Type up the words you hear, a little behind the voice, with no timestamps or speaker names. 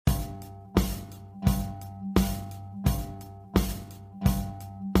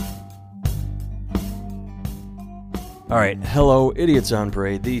All right, hello, Idiots on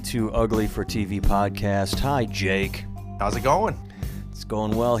Parade, the Too Ugly for TV podcast. Hi, Jake. How's it going? It's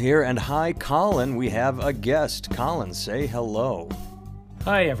going well here. And hi, Colin. We have a guest. Colin, say hello.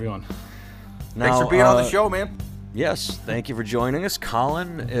 Hi, everyone. Now, Thanks for being on the show, man. Yes, thank you for joining us.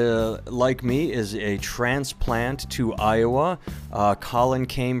 Colin, like me, is a transplant to Iowa. Colin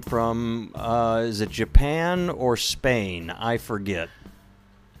came from, is it Japan or Spain? I forget.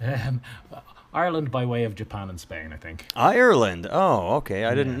 Ireland by way of Japan and Spain, I think. Ireland. Oh, okay.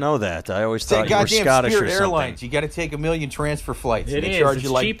 I didn't know that. I always thought you were goddamn Scottish Spirit or something. Airlines. You got to take 1 million transfer flights. It they is. charge It's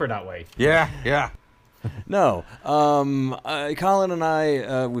you like cheaper that way. Yeah. No. Colin and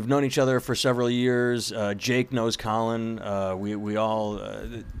I, we've known each other for several years. Jake knows Colin. We all...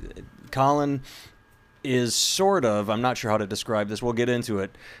 Colin is sort of, I'm not sure how to describe this, we'll get into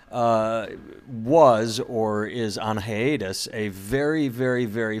it, was or is on hiatus a very, very,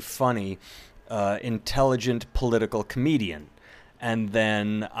 very funny, intelligent political comedian. And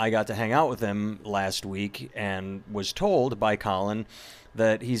then I got to hang out with him last week and was told by Colin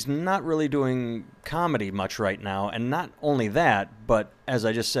that he's not really doing comedy much right now. And not only that, but as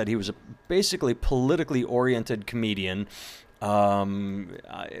I just said, he was a basically politically oriented comedian. I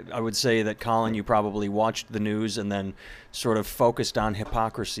would say that, Colin, you probably watched the news and then sort of focused on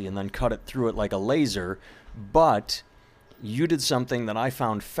hypocrisy and then cut it through it like a laser. But you did something that I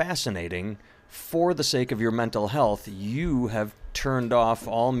found fascinating. For the sake of your mental health, you have turned off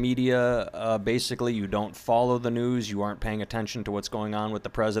all media. Basically, you don't follow the news. You aren't paying attention to what's going on with the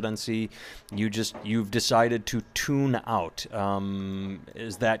presidency. You've decided to tune out. Am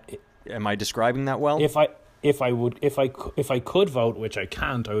I describing that well? If I could vote, which I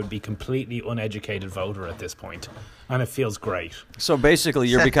can't, I would be completely uneducated voter at this point, and it feels great. So basically,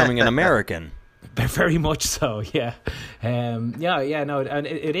 you're becoming an American. Very much so, yeah. No, and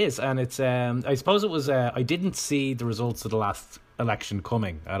it is, and it's. I suppose it was. I didn't see the results of the last election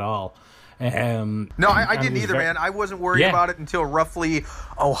coming at all. No, I didn't either, man. I wasn't worried about it until roughly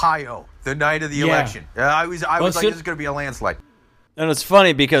Ohio, the night of the election. I was like, this is going to be a landslide. And it's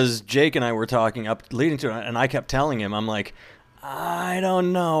funny because Jake and I were talking up leading to it, and I kept telling him, I'm like, I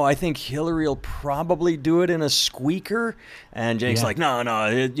don't know. I think Hillary will probably do it in a squeaker. And Jake's like,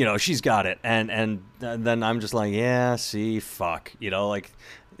 no, she's got it. And then I'm just like, yeah, see, fuck. Like,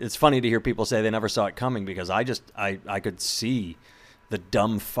 it's funny to hear people say they never saw it coming because I could see the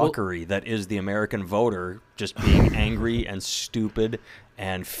dumb fuckery that is the American voter just being angry and stupid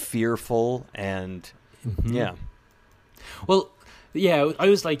and fearful and, yeah. Well... Yeah, I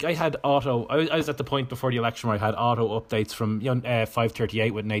was like, I had auto. I was at the point before the election where I had auto updates from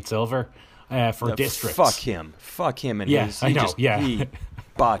 538 with Nate Silver for districts. Fuck him, and he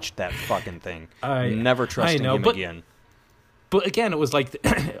botched that fucking thing. Never trusting him again. But again, it was like,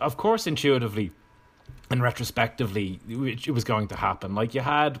 of course, intuitively and retrospectively, it was going to happen. Like, you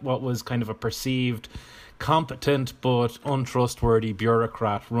had what was kind of a perceived competent but untrustworthy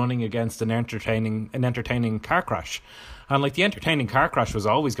bureaucrat running against an entertaining car crash. And, like, the entertaining car crash was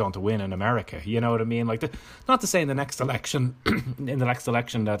always going to win in America. You know what I mean? Like, not to say in the next election,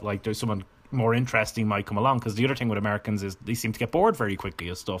 that, like, there's someone more interesting might come along. Because the other thing with Americans is they seem to get bored very quickly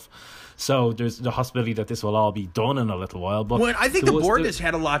of stuff. So there's the possibility that this will all be done in a little while. But I think the boredness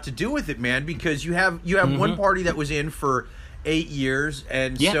had a lot to do with it, man. Because you have one party that was in for 8 years,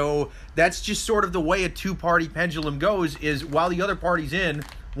 and so that's just sort of the way a two-party pendulum goes. Is while the other party's in,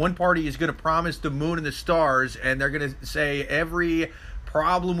 one party is going to promise the moon and the stars, and they're going to say every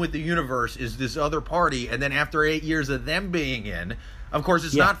problem with the universe is this other party, and then after 8 years of them being in, of course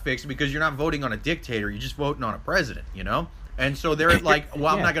it's not fixed because you're not voting on a dictator, you're just voting on a president, And so they're like,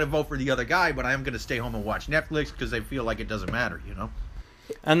 well, I'm not going to vote for the other guy, but I am going to stay home and watch Netflix because they feel like it doesn't matter,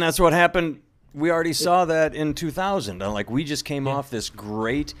 And that's what happened. We already saw that in 2000. Like, we just came off this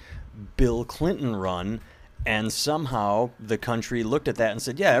great Bill Clinton run, and somehow the country looked at that and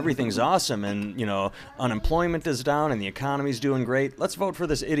said, yeah, everything's awesome, and, unemployment is down and the economy's doing great. Let's vote for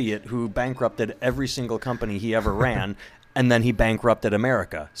this idiot who bankrupted every single company he ever ran, and then he bankrupted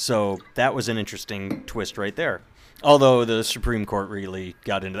America. So that was an interesting twist right there. Although the Supreme Court really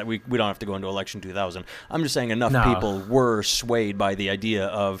got into that. We don't have to go into election 2000. I'm just saying enough people were swayed by the idea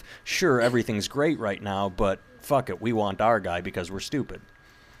of, sure, everything's great right now, but fuck it, we want our guy because we're stupid.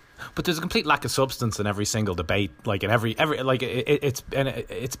 But there's a complete lack of substance in every single debate. Like, in every like,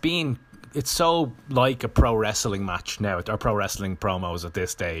 it's so like a pro wrestling match now, or pro wrestling promos at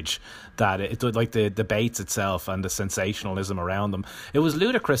this stage, that it like the debates itself and the sensationalism around them. It was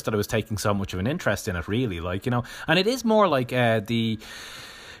ludicrous that I was taking so much of an interest in it, really. Like, and it is more like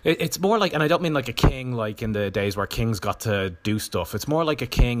It's more like, and I don't mean like a king like in the days where kings got to do stuff. It's more like a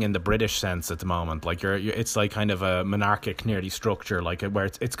king in the British sense at the moment. Like it's like kind of a monarchic nearly structure, like where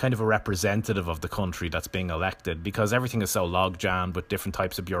it's kind of a representative of the country that's being elected, because everything is so log jammed with different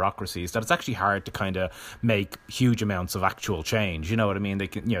types of bureaucracies that it's actually hard to kind of make huge amounts of actual change. You know what I mean? They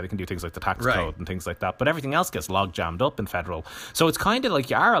can do things like the tax code and things like that, but everything else gets log jammed up in federal. So it's kind of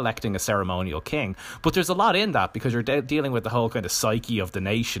like you are electing a ceremonial king, but there's a lot in that because you're dealing with the whole kind of psyche of the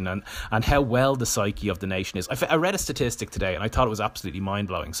nation. And how well the psyche of the nation is. I read a statistic today, and I thought it was absolutely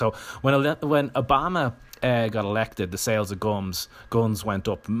mind-blowing. So when Obama got elected, the sales of guns went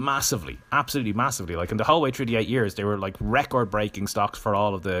up massively, absolutely massively. Like in the whole way through the 8 years, they were like record-breaking stocks for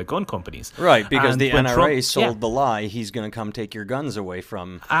all of the gun companies. Right, because the NRA Trump sold the lie, he's going to come take your guns away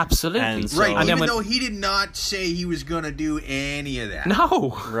from. Absolutely. And so, right, even though he did not say he was going to do any of that.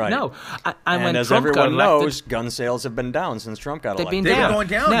 No, right. No. And when as Trump everyone got elected, knows, gun sales have been down since Trump got elected. They've been going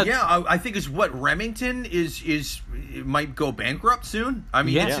down. Now, I think it's what Remington is might go bankrupt soon. I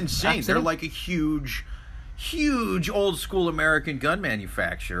mean, it's insane. Absolutely. They're like a huge old school American gun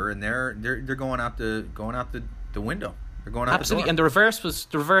manufacturer, and they're going out the window. They're going out absolutely, the door. and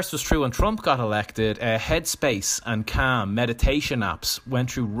the reverse was true when Trump got elected. Headspace and Calm meditation apps went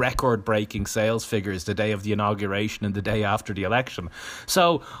through record-breaking sales figures the day of the inauguration and the day after the election.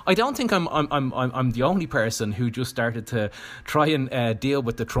 So I don't think I'm the only person who just started to try and deal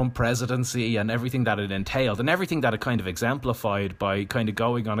with the Trump presidency and everything that it entailed and everything that it kind of exemplified by kind of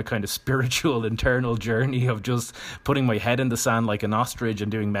going on a kind of spiritual internal journey of just putting my head in the sand like an ostrich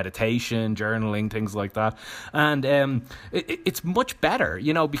and doing meditation, journaling, things like that. And it's much better,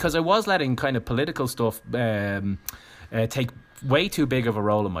 because I was letting kind of political stuff take way too big of a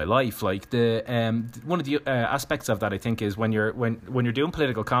role in my life. Like the one of the aspects of that, I think, is when you're doing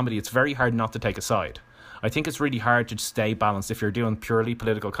political comedy, it's very hard not to take a side. I think it's really hard to stay balanced if you're doing purely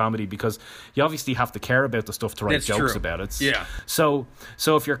political comedy, because you obviously have to care about the stuff to write jokes about it. Yeah. So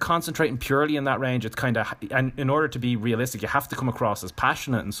if you're concentrating purely in that range, it's kind of, and in order to be realistic, you have to come across as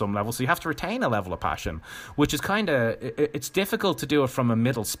passionate in some level. So you have to retain a level of passion, which is kind of, it's difficult to do it from a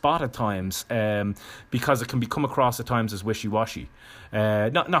middle spot at times, because it can come across at times as wishy-washy.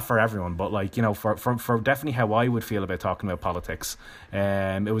 Not for everyone, but for definitely how I would feel about talking about politics.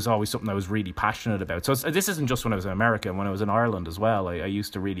 It was always something I was really passionate about. So this isn't just when I was in America. When I was in Ireland as well, I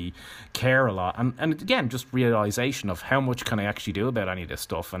used to really care a lot. And again, just realization of how much can I actually do about any of this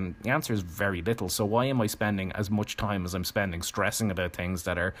stuff. And the answer is very little. So why am I spending as much time as I'm spending stressing about things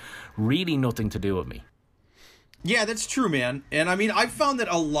that are really nothing to do with me? Yeah, that's true, man. And I mean, I've found that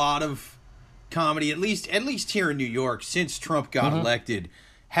a lot of comedy, at least here in New York, since Trump got elected,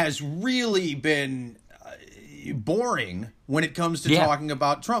 has really been boring when it comes to talking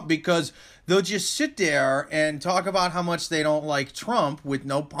about Trump, because they'll just sit there and talk about how much they don't like Trump with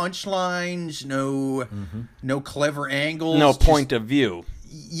no punchlines, no clever angles, no point of view.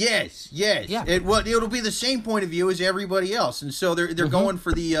 Yes. Yeah. It'll be the same point of view as everybody else, and so they're going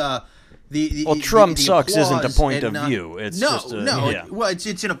for the Trump sucks isn't a point of view. It's Well,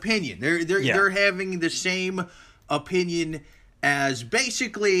 it's an opinion. They're having the same opinion as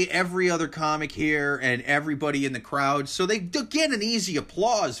basically every other comic here and everybody in the crowd. So they get an easy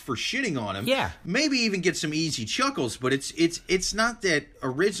applause for shitting on him. Yeah. Maybe even get some easy chuckles, but it's not that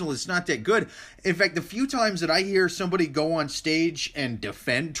original. It's not that good. In fact, the few times that I hear somebody go on stage and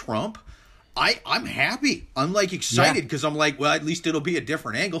defend Trump, I'm happy. I'm like excited because I'm like, well, at least it'll be a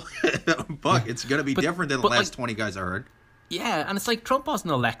different angle. Fuck, it's going to be different than the last 20 guys I heard. Yeah, and it's like Trump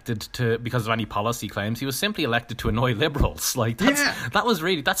wasn't elected because of any policy claims. He was simply elected to annoy liberals. Like that was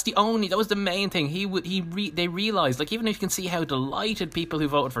the main thing. They realized, like, even if you can see how delighted people who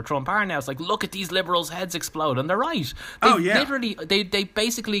voted for Trump are now, it's like, look at these liberals' heads explode, and they're right. Literally, they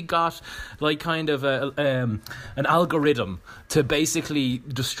basically got like kind of an algorithm to basically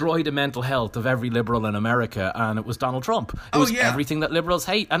destroy the mental health of every liberal in America, and it was Donald Trump. It was everything that liberals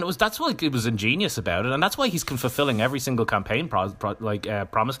hate, and that's why it was ingenious about it, and that's why he's fulfilling every single campaign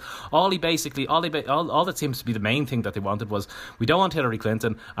promise. All that seems to be the main thing that they wanted was, we don't want Hillary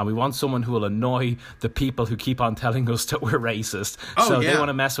Clinton, and we want someone who will annoy the people who keep on telling us that we're racist. They want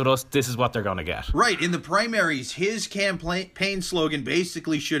to mess with us. This is what they're going to get. Right. In the primaries, his campaign slogan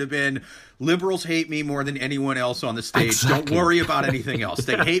basically should have been, liberals hate me more than anyone else on the stage. Exactly. Don't worry about anything else.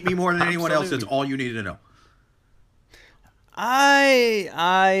 They hate me more than anyone else. That's all you need to know.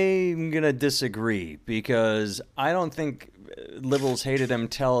 I'm going to disagree, because I don't think liberals hated him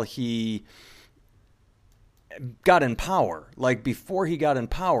till he got in power. Like, before he got in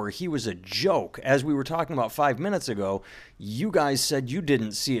power, he was a joke. As we were talking about 5 minutes ago, you guys said you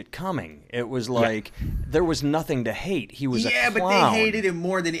didn't see it coming. It was like there was nothing to hate. He was a clown. But they hated him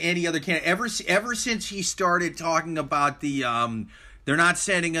more than any other candidate. Ever since he started talking about the they're not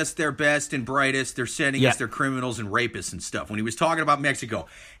sending us their best and brightest, they're sending us their criminals and rapists and stuff. When he was talking about Mexico,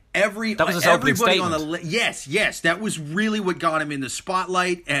 that was his opening statement. On the yes, that was really what got him in the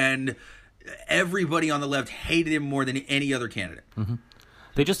spotlight, and everybody on the left hated him more than any other candidate. Mm-hmm.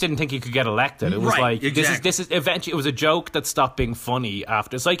 They just didn't think he could get elected. It was like this is eventually, it was a joke that stopped being funny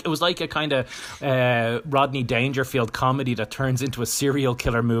after. It was like a kind of Rodney Dangerfield comedy that turns into a serial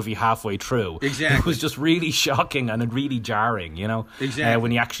killer movie halfway through. Exactly. It was just really shocking and really jarring, Exactly.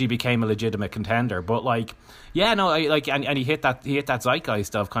 when he actually became a legitimate contender. But and he hit that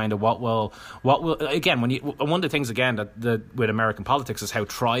zeitgeist of kind of what will again, one of the things again that with American politics is how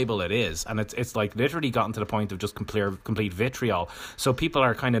tribal it is, and it's like literally gotten to the point of just complete vitriol. So people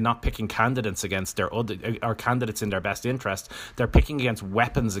are kind of not picking candidates against or candidates in their best interest. They're picking against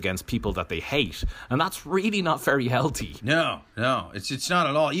weapons against people that they hate, and that's really not very healthy. No, it's not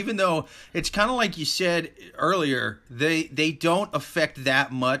at all. Even though it's kind of like you said earlier, they don't affect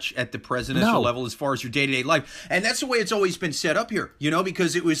that much at the presidential level as far as your day-to-day life. And that's the way it's always been set up here,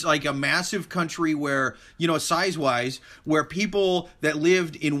 because it was like a massive country where, size-wise, where people that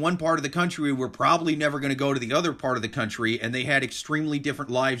lived in one part of the country were probably never going to go to the other part of the country, and they had extremely different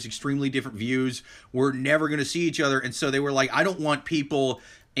lives, extremely different views, were never going to see each other. And so they were like, I don't want people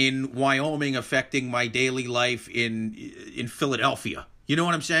in Wyoming affecting my daily life in Philadelphia. You know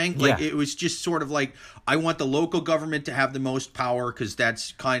what I'm saying? It was just sort of like, I want the local government to have the most power because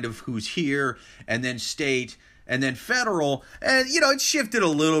that's kind of who's here, and then state, and then federal. And, it's shifted a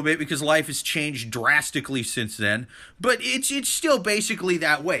little bit because life has changed drastically since then. But it's still basically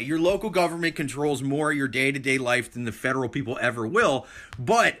that way. Your local government controls more of your day-to-day life than the federal people ever will.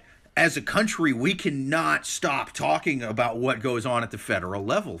 But as a country, we cannot stop talking about what goes on at the federal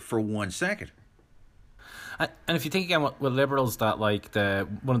level for 1 second. And if you think again with liberals, that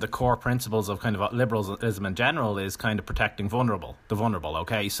one of the core principles of kind of liberalism in general is kind of protecting the vulnerable.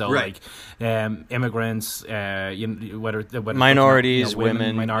 Okay, so immigrants, whether minorities,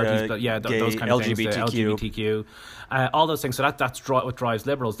 women, minorities, gay, those kind of LGBTQ. things, LGBTQ, all those things. So that's what drives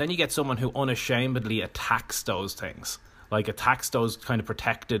liberals. Then you get someone who unashamedly attacks those things. Attacks those kind of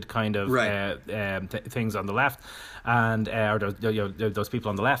protected kind of things on the left, and or those people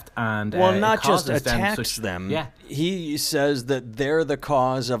on the left, and not just attacks them. Yeah, he says that they're the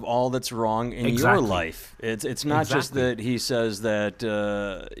cause of all that's wrong in your life. It's not just that he says that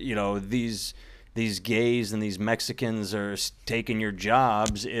these gays and these Mexicans are taking your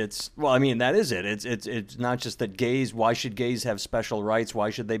jobs. That is it. It's not just that gays. Why should gays have special rights? Why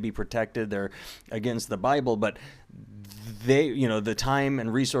should they be protected? They're against the Bible, but the time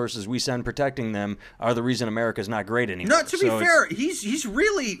and resources we send protecting them are the reason America's not great anymore. No, to be fair, he's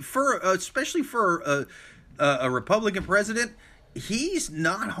really, especially for a Republican president, he's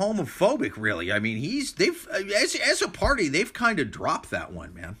not homophobic, really. I mean, as a party, they've kind of dropped that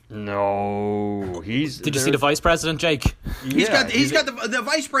one, man. No, Did you see the vice president, Jake? He's got the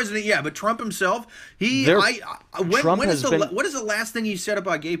vice president, but Trump himself, what is the last thing he said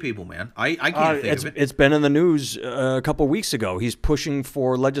about gay people, man? I can't think of it. It's been in the news a couple weeks ago. He's pushing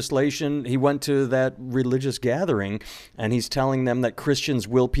for legislation. He went to that religious gathering, and he's telling them that Christians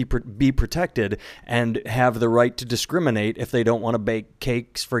will be protected and have the right to discriminate if they don't want to bake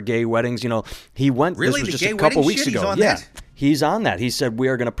cakes for gay weddings. He went. Really, this was the just a couple weeks shit, ago. He's on that. He said we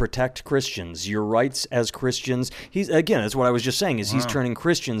are going to protect Christians, your rights as Christians. That's what I was just saying. He's turning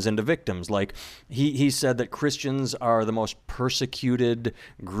Christians into victims. Like he said that Christians are the most persecuted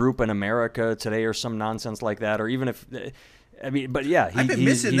group in America today, or some nonsense like that. Or even if. I've been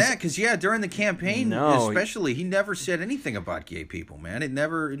missing that because during the campaign, especially, he never said anything about gay people, man. It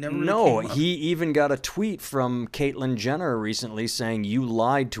never. No, he even got a tweet from Caitlyn Jenner recently saying, "You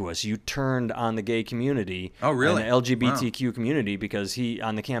lied to us. You turned on the gay community, and the LGBTQ community, because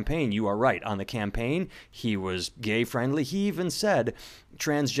on the campaign, you are right. On the campaign, he was gay friendly. He even said."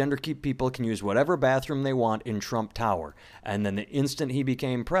 Transgender people can use whatever bathroom they want in Trump Tower. And then the instant he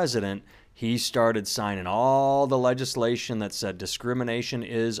became president, he started signing all the legislation that said discrimination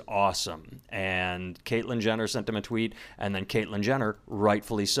is awesome. And Caitlyn Jenner sent him a tweet, and then Caitlyn Jenner,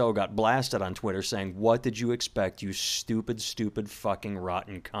 rightfully so, got blasted on Twitter saying, "What did you expect, you stupid, stupid, fucking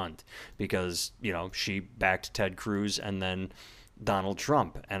rotten cunt?" Because, she backed Ted Cruz and then Donald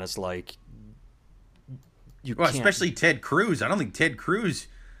Trump. And it's like... especially Ted Cruz. I don't think Ted Cruz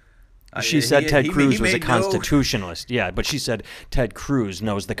She said Ted Cruz was a made constitutionalist. Yeah, but she said Ted Cruz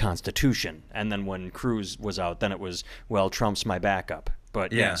knows the Constitution. And then when Cruz was out, then it was, well, Trump's my backup.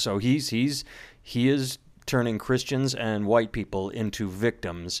 But yeah, so he is turning Christians and white people into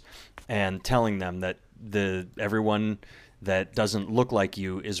victims and telling them that everyone that doesn't look like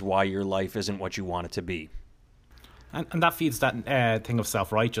you is why your life isn't what you want it to be. And that feeds that thing of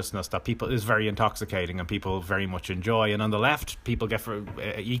self-righteousness that people is very intoxicating and people very much enjoy. And on the left, people get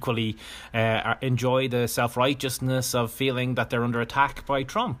equally enjoy the self-righteousness of feeling that they're under attack by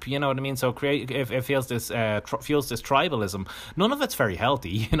Trump. You know what I mean? So it feels this tribalism. None of it's very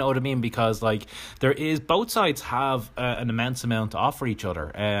healthy. You know what I mean? Because like both sides have an immense amount to offer each other.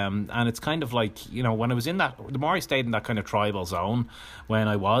 And it's kind of like, you know, when I was in that, the more I stayed in that kind of tribal zone, when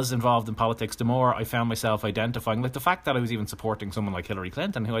I was involved in politics, the more I found myself identifying, like the fact that I was even supporting someone like Hillary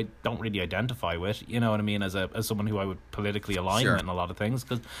Clinton, who I don't really identify with, you know what I mean, as someone who I would politically align with in a lot of things,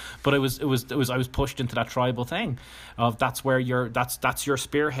 but I was pushed into that tribal thing of that's your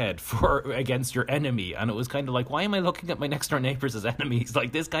spearhead against your enemy, and it was kind of like, why am I looking at my next door neighbours as enemies,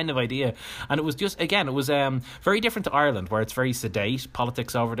 like this kind of idea. And it was just, again, it was very different to Ireland, where it's very sedate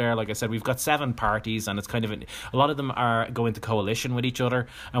politics over there. Like I said, we've got 7 parties, and it's kind of a lot of them go into coalition with each other,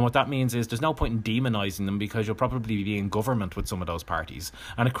 and what that means is there's no point in demonising them, because you'll probably be in government with some of those parties,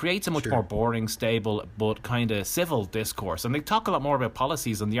 and it creates a much more boring, stable, but kind of civil discourse. And they talk a lot more about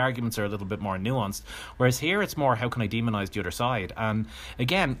policies, and the arguments are a little bit more nuanced, whereas here it's more, how can I demonise the other side? And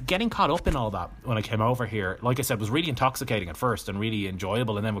again, getting caught up in all that when I came over here, like I said, was really intoxicating at first and really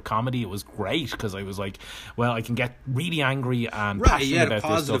enjoyable, and then with comedy it was great, because I was like, well, I can get really angry and passionate about this stuff. You had a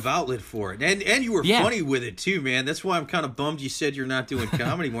positive outlet for it, and you were funny with it too, man. That's why I'm kind of bummed you said you're not doing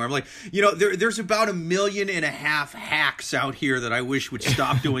comedy more. I'm like, you know, there's about 1.5 million hacks out here that I wish would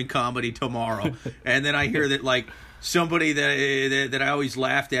stop doing comedy tomorrow. And then I hear that, like, somebody that I always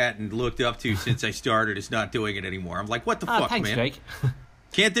laughed at and looked up to since I started is not doing it anymore. I'm like, what the fuck, thanks, man? Jake.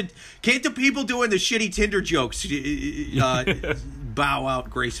 Can't the people doing the shitty Tinder jokes bow out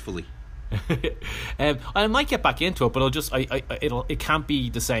gracefully? I might get back into it, but it can't be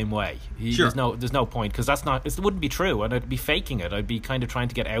the same way. There's no point, because it wouldn't be true, and I'd be faking it. I'd be kind of trying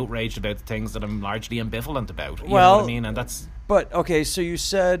to get outraged about the things that I'm largely ambivalent about. You know what I mean? And that's. But okay, so you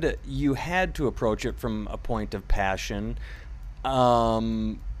said you had to approach it from a point of passion.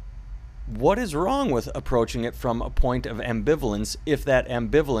 What is wrong with approaching it from a point of ambivalence if that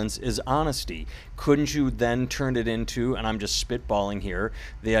ambivalence is honesty? Couldn't you then turn it into, and I'm just spitballing here,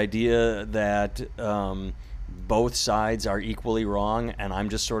 the idea that both sides are equally wrong, and I'm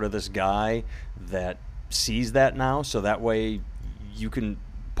just sort of this guy that sees that now, so that way you can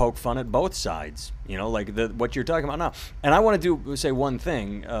poke fun at both sides, you know, like what you're talking about now. And I want to say one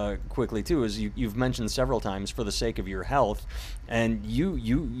thing quickly too, is you've mentioned several times, for the sake of your health, and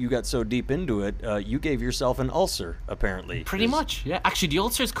you got so deep into it, you gave yourself an ulcer, apparently. Pretty much, yeah. Actually, the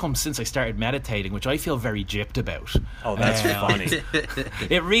ulcers come since I started meditating, which I feel very gypped about. Oh, that's funny.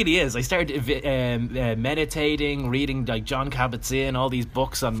 It really is. I started meditating, reading like John Kabat-Zinn, all these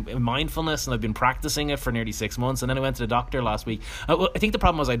books on mindfulness, and I've been practicing it for nearly 6 months. And then I went to the doctor last week. I think the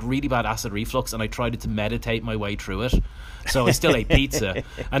problem was I had really bad acid reflux, and I tried to meditate my way through it. So I still ate pizza,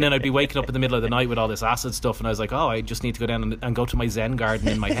 and then I'd be waking up in the middle of the night with all this acid stuff, and I was like, oh, I just need to go down and go to my Zen garden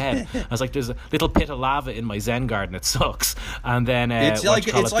in my head. I was like, there's a little pit of lava in my Zen garden, it sucks. And then it's like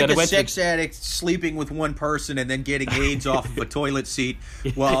a sex addict sleeping with one person and then getting AIDS off of a toilet seat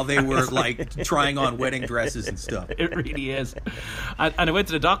while they were like trying on wedding dresses and stuff. It really is. And I went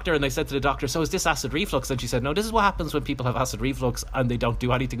to the doctor, and they said to the doctor, so is this acid reflux? And she said, no, this is what happens when people have acid reflux and they don't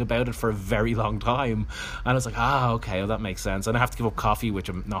do anything about it for a very long time. And I was like, okay, well, that makes sense. And I have to give up coffee, which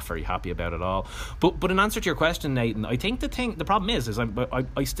I'm not very happy about at all. But in answer to your question, Nathan, I think the problem is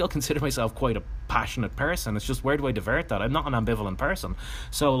I still consider myself quite a passionate person. It's just, where do I divert that? I'm not an ambivalent person.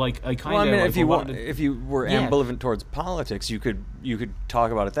 So like I kind of. Well, I mean, if you were ambivalent towards politics, you could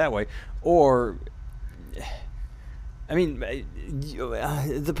talk about it that way, or. I mean,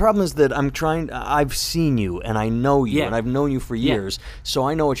 the problem is that I've seen you, and I know you, and I've known you for years, so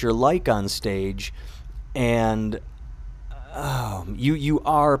I know what you're like on stage, and you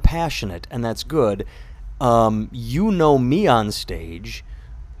are passionate, and that's good. You know me on stage.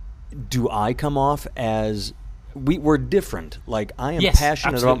 Do I come off as... We're different. Like, I am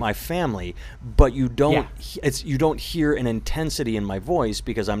passionate about my family, but you don't hear an intensity in my voice,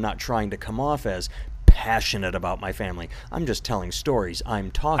 because I'm not trying to come off as passionate about my family. I'm just telling stories.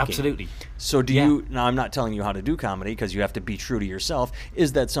 I'm talking. Absolutely. So now I'm not telling you how to do comedy, because you have to be true to yourself.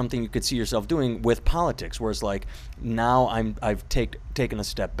 Is that something you could see yourself doing with politics, where it's like, now I've taken a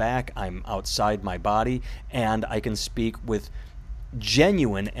step back, I'm outside my body, and I can speak with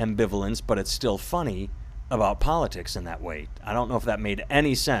genuine ambivalence, but it's still funny about politics in that way. I don't know if that made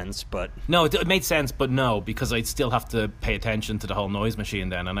any sense, but no, it made sense, but no, because I'd still have to pay attention to the whole noise machine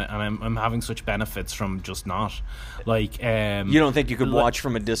then, and I'm having such benefits from just not like. You don't think you could watch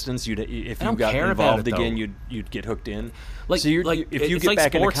from a distance? If you got involved again, you'd get hooked in. Like, so if you get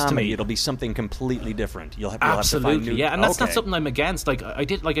back into comedy, it'll be something completely different. You'll have to find new. Yeah, and that's not something I'm against. Like I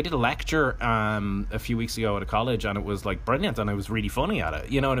did a lecture a few weeks ago at a college, and it was like brilliant, and I was really funny at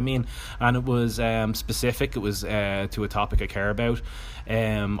it. You know what I mean? And it was specific. It was to a topic I care about.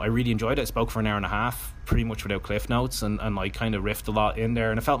 I really enjoyed it. I spoke for an hour and a half, pretty much without cliff notes, and like kind of riffed a lot in there,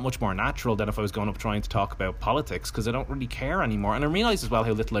 and it felt much more natural than if I was going up trying to talk about politics, because I don't really care anymore. And I realised as well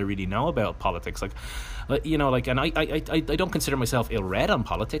how little I really know about politics. Like, you know, like, and I don't consider myself ill-read on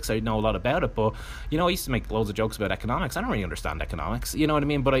politics. I know a lot about it, but you know, I used to make loads of jokes about economics. I don't really understand economics. You know what I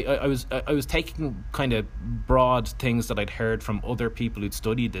mean? But I was taking kind of broad things that I'd heard from other people who'd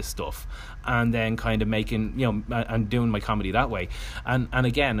studied this stuff, and then kind of making, you know, and doing my comedy that way. And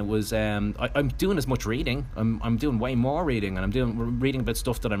again, it was I'm doing as much reading. I'm doing way more reading, and I'm reading about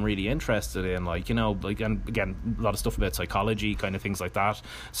stuff that I'm really interested in, like, you know, like, and again, a lot of stuff about psychology, kind of things like that,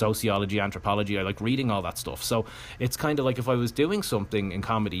 sociology, anthropology. I like reading all that stuff. So it's kind of like if I was doing something in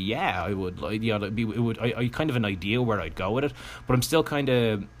comedy, yeah, I would, like, you know, I kind of an idea where I'd go with it, but I'm still kind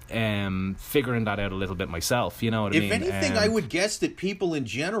of figuring that out a little bit myself. You know what I mean? If anything, I would guess that people in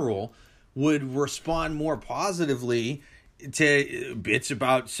general would respond more positively to bits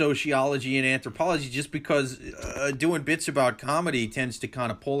about sociology and anthropology, just because doing bits about comedy tends to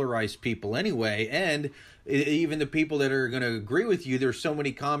kind of polarize people anyway. And even the people that are going to agree with you, there's so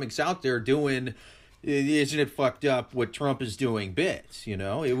many comics out there doing, isn't it fucked up what Trump is doing bits, you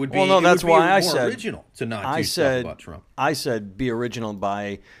know? It would be, that's why I said original to not do stuff about Trump. I said be original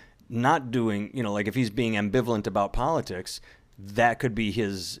by not doing, you know, like if he's being ambivalent about politics, that could be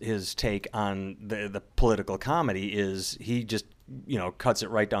his take on the political comedy, is he just, you know, cuts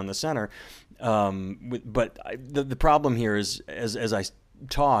it right down the center. But the problem here is, as I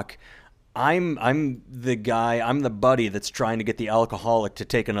talk, I'm the guy, I'm the buddy that's trying to get the alcoholic to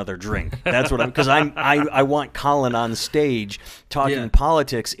take another drink. That's what because I want Colin on stage talking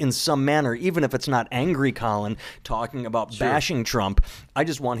politics in some manner, even if it's not angry Colin talking about bashing Trump. I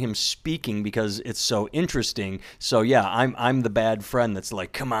just want him speaking because it's so interesting. So yeah, I'm the bad friend that's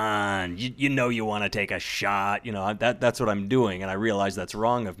like, come on, you know, you want to take a shot, you know, that's what I'm doing, and I realize that's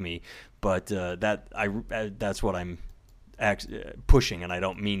wrong of me, but that's what I'm pushing, and I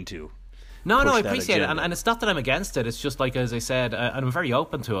don't mean to. No, I appreciate it, and it's not that I'm against it. It's just like, as I said, and I'm very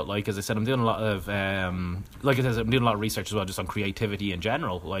open to it. Like, as I said, I'm doing a lot of I'm doing a lot of research as well, just on creativity in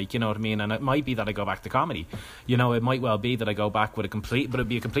general. Like, you know what I mean. And it might be that I go back to comedy. You know, it might well be that I go back with but it'd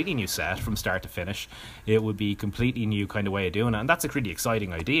be a completely new set from start to finish. It would be a completely new kind of way of doing it, and that's a really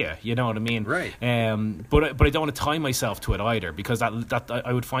exciting idea. You know what I mean? Right. But I don't want to tie myself to it either, because that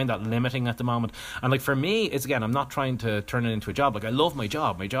I would find that limiting at the moment. And like, for me, it's, again, I'm not trying to turn it into a job. Like, I love my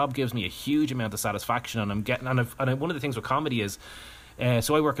job. My job gives me a huge amount of satisfaction, and I'm getting, and one of the things with comedy is,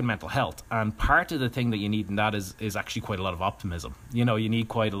 so I work in mental health, and part of the thing that you need in that is actually quite a lot of optimism. You know, you need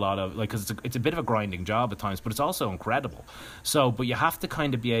quite a lot of, like, because it's a bit of a grinding job at times, but it's also incredible. So, but you have to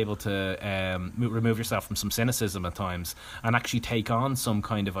kind of be able to remove yourself from some cynicism at times, and actually take on some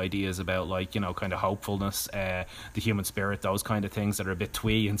kind of ideas about, like, you know, kind of hopefulness, the human spirit, those kind of things that are a bit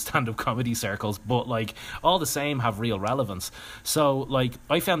twee in stand-up comedy circles, but like all the same have real relevance. So, like,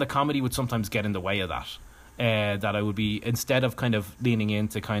 I found that comedy would sometimes get in the way of that. That I would be, instead of kind of leaning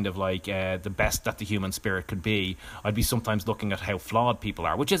into kind of like the best that the human spirit could be, I'd be sometimes looking at how flawed people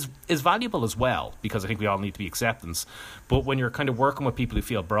are, which is valuable as well, because I think we all need to be acceptance. But when you're kind of working with people who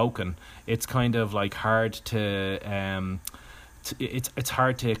feel broken, it's kind of like hard to it's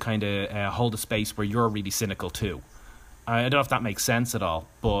hard to kind of hold a space where you're really cynical too. I don't know if that makes sense at all,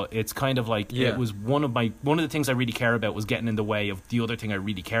 but it's kind of like, it was one of the things I really care about was getting in the way of the other thing I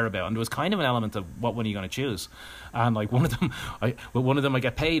really care about, and there was kind of an element of what one are you going to choose, and like one of them I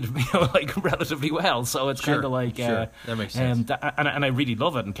get paid, you know, like relatively well, so it's kind of like that makes sense, and I really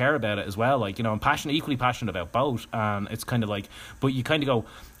love it and care about it as well. Like, you know, I'm equally passionate about both, and it's kind of like, but you kind of go,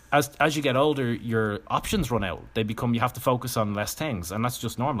 as you get older, your options run out. You have to focus on less things, and that's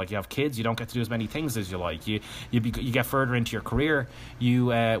just normal. Like, you have kids, you don't get to do as many things as you like. You get further into your career,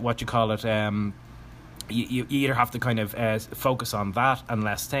 you either have to kind of focus on that and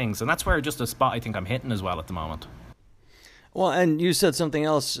less things, and that's where just a spot I think I'm hitting as well at the moment. Well, and you said something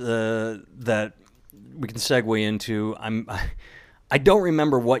else that we can segue into. I don't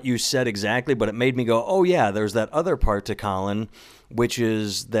remember what you said exactly, but it made me go, oh yeah, there's that other part to Colin, which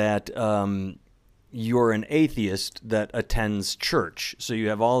is that you're an atheist that attends church. So you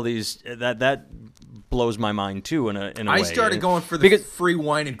have all these that blows my mind too in a way. I started going for the free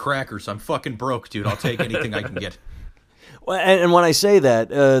wine and crackers. I'm fucking broke, dude. I'll take anything I can get. Well, and when I say that,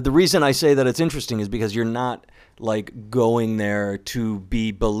 the reason I say that it's interesting is because you're not like going there to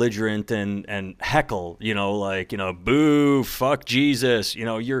be belligerent and heckle, boo, fuck Jesus.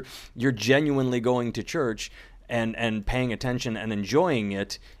 You're genuinely going to church and paying attention and enjoying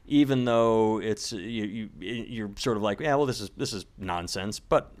it, even though it's you're sort of like, yeah, well, this is nonsense,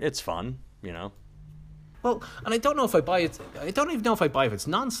 but it's fun. Well, and I don't know if I buy it. I don't even know if I buy if it's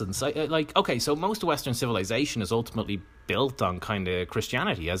nonsense. Okay, so most of Western civilization is ultimately built on kind of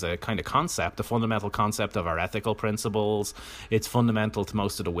Christianity as a kind of concept, a fundamental concept of our ethical principles. It's fundamental to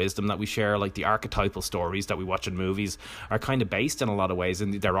most of the wisdom that we share. Like the archetypal stories that we watch in movies are kind of based in a lot of ways,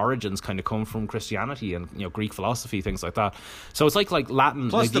 and their origins kind of come from Christianity and Greek philosophy, things like that. So it's like Latin.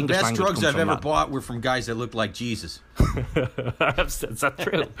 Plus, like the best drugs I've ever Latin. bought were from guys that looked like Jesus. Is that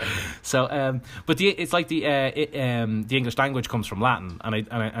true? So, but it's like the English language comes from Latin,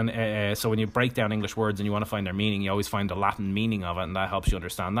 and so when you break down English words and you want to find their meaning, you always find the Latin meaning of it, and that helps you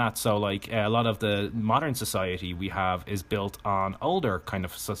understand that. So, like a lot of the modern society we have is built on older kind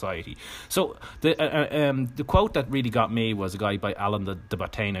of society. So the quote that really got me was a guy by Alan de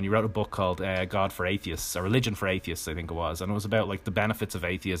Botton, and he wrote a book called God for Atheists, or Religion for Atheists, I think it was, and it was about like the benefits of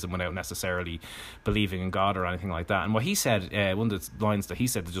atheism without necessarily believing in God or anything like that. And what he said, one of the lines that he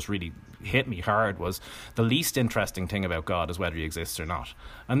said that just really hit me hard was, the least interesting thing about God is whether he exists or not.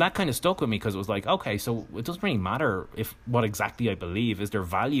 And that kind of stuck with me, because it was like, okay, so it doesn't really matter if what exactly I believe. Is there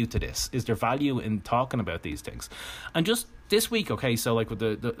value to this? Is there value in talking about these things? And just this week, okay, so like with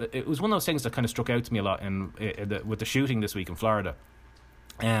it was one of those things that kind of struck out to me a lot with the shooting this week in Florida,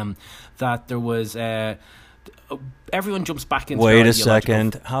 that there was everyone jumps back into. Wait a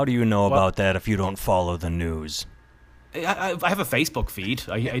second. How do you know about that if you don't follow the news? I have a Facebook feed.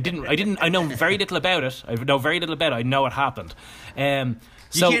 I know very little about it. I know very little about it. I know it happened. You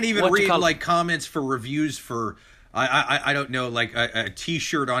can't even read like comments for reviews for I don't know, like a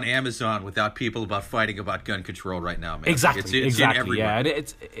T-shirt on Amazon without people fighting about gun control right now, man. Exactly. It's exactly. everywhere. Yeah,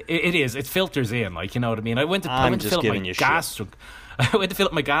 it is. It filters in, like, you know what I mean. I went to fill up my gas. I went to fill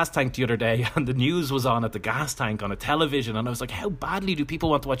up my gas tank the other day, and the news was on at the gas tank on a television, and I was like, how badly do people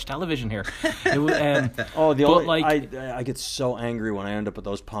want to watch television here? I get so angry when I end up at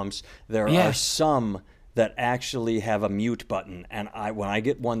those pumps. There are some that actually have a mute button, and when I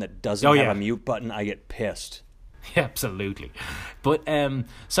get one that doesn't have a mute button, I get pissed. Yeah, absolutely. But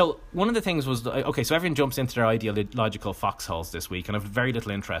so one of the things was, okay, so everyone jumps into their ideological foxholes this week, and I have very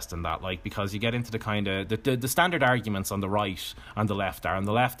little interest in that, like, because you get into the kind of the standard arguments on the right and the left are, on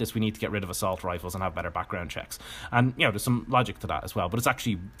the left is we need to get rid of assault rifles and have better background checks, and there's some logic to that as well, but it's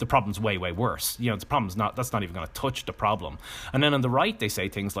actually, the problem's way worse. The problem's that's not even going to touch the problem. And then on the right they say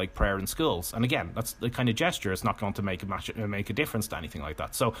things like prayer in schools, and again, that's the kind of gesture. It's not going to make a difference to anything like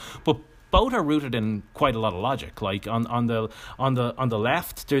that. So, but both are rooted in quite a lot of logic. Like on the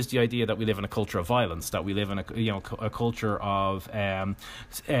left, there's the idea that we live in a culture of violence, that we live in a culture of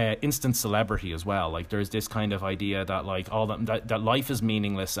instant celebrity as well. Like there's this kind of idea that like that life is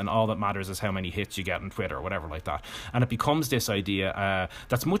meaningless and all that matters is how many hits you get on Twitter or whatever like that. And it becomes this idea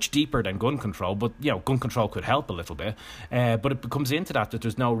that's much deeper than gun control, but gun control could help a little bit. But it becomes into that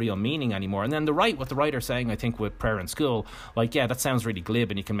there's no real meaning anymore. And then what the right are saying, I think, with prayer in school, like, yeah, that sounds really glib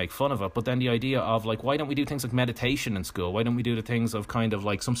and you can make fun of it, but then the idea of like, why don't we do things like meditation in school? Why don't we do the things of kind of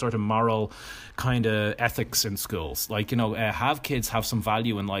like some sort of moral kind of ethics in schools? Like, have kids have some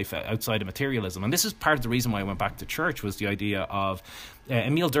value in life outside of materialism. And this is part of the reason why I went back to church, was the idea of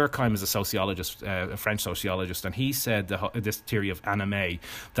Emile Durkheim is a sociologist, a French sociologist, and he said this theory of anime,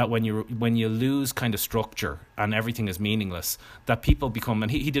 that when you lose kind of structure and everything is meaningless, that people become,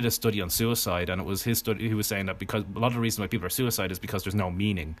 and he did a study on suicide, and it was his study. He was saying that because a lot of the reason why people are suicide is because there's no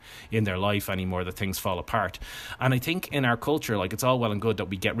meaning in their life anymore, that things fall apart. And I think in our culture, like, it's all well and good that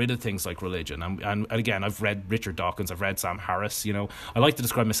we get rid of things like religion. And again, I've read Richard Dawkins, I've read Sam Harris. I like to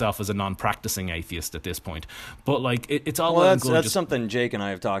describe myself as a non-practicing atheist at this point, but like it's all well and good. That's something Jake and I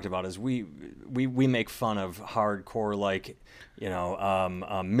have talked about, is we make fun of hardcore, like,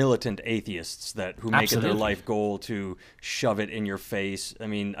 militant atheists who make it their life goal to shove it in your face. I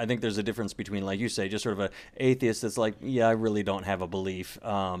mean, I think there's a difference between, like you say, just sort of a atheist that's like, yeah, I really don't have a belief,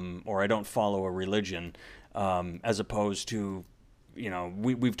 or I don't follow a religion, as opposed to,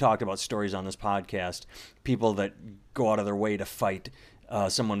 we've talked about stories on this podcast, people that go out of their way to fight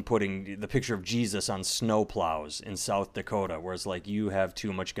someone putting the picture of Jesus on snowplows in South Dakota, where it's like, you have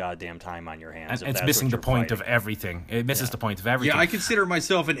too much goddamn time on your hands. And it's missing the point of everything. It misses the point of everything. Yeah, I consider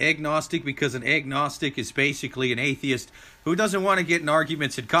myself an agnostic because an agnostic is basically an atheist who doesn't want to get in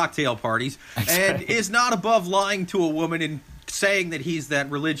arguments at cocktail parties and is not above lying to a woman and saying that he's that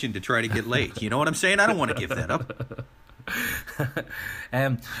religion to try to get laid. You know what I'm saying? I don't want to give that up.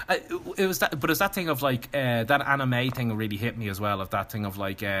 It was that thing of like that anime thing really hit me as well, of that thing of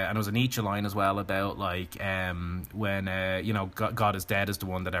like and it was a Nietzsche line as well about like when God is dead is the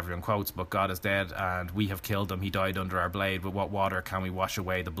one that everyone quotes, but God is dead and we have killed him, he died under our blade, with what water can we wash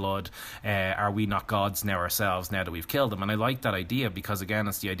away the blood? Are we not gods now ourselves now that we've killed him? And I like that idea because again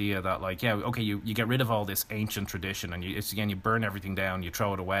it's the idea that like you get rid of all this ancient tradition and you burn everything down, you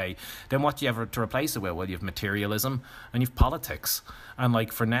throw it away, then what do you have to replace it with? Well, you have materialism and you've politics, and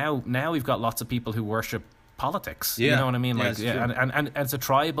like for now we've got lots of people who worship politics. You know what I mean? Like, and it's a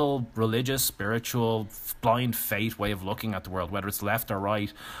tribal, religious, spiritual, blind faith way of looking at the world, whether it's left or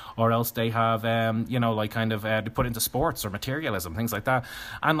right, or else they have, they put into sports or materialism, things like that.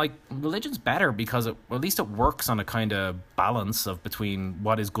 And like religion's better because at least it works on a kind of balance of between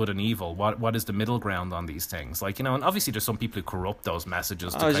what is good and evil, what is the middle ground on these things. Like, and obviously there's some people who corrupt those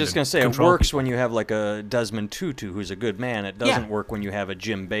messages. I was just going to say, it works when you have like a Desmond Tutu who's a good man. It doesn't work when you have a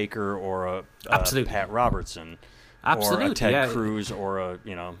Jim Baker or a Pat Robertson. Or a Ted Cruz or a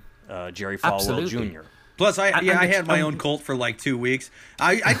Jerry Falwell Jr. Plus, I had my own cult for like 2 weeks.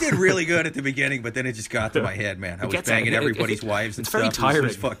 I did really good at the beginning, but then it just got to my head, man. I was banging everybody's wives and stuff. It's very tiring. It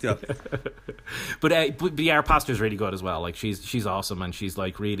was fucked up. But our pastor's really good as well. Like she's awesome, and she's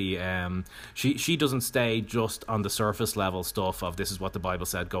like really she doesn't stay just on the surface level stuff of this is what the Bible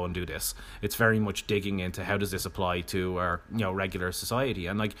said, go and do this. It's very much digging into how does this apply to our regular society.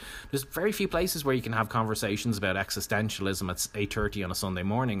 And like there's very few places where you can have conversations about existentialism at 8:30 on a Sunday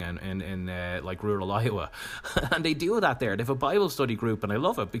morning in like rural Iowa. And they do that there. They have a Bible study group, and I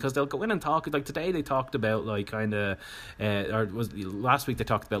love it because they'll go in and talk. Like today, they talked about like kind of, or was last week they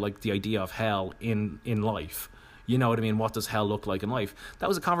talked about like the idea of hell in life. You know what I mean? What does hell look like in life? That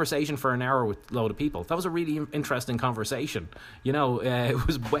was a conversation for an hour with a load of people. That was a really interesting conversation. It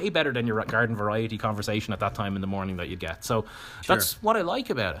was way better than your garden variety conversation at that time in the morning that you'd get. So that's what I like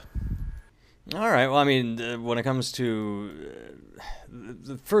about it. All right. Well, I mean, when it comes to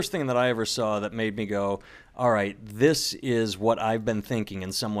the first thing that I ever saw that made me go, all right, this is what I've been thinking,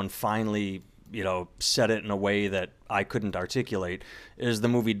 and someone finally, said it in a way that I couldn't articulate, is the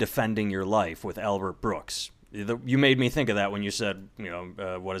movie Defending Your Life with Albert Brooks. You made me think of that when you said,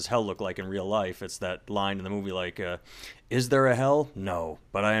 what does hell look like in real life? It's that line in the movie like, is there a hell? No,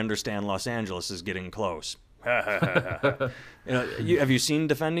 but I understand Los Angeles is getting close. Have you seen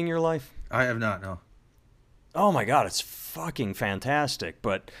Defending Your Life? I have not, no. Oh my God, it's fucking fantastic.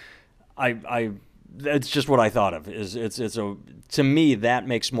 But it's just what I thought of. To me, that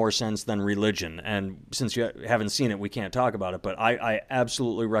makes more sense than religion. And since you haven't seen it, we can't talk about it. But I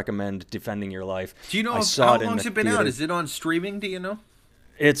absolutely recommend Defending Your Life. Do you know how long has it been out? Is it on streaming? Do you know?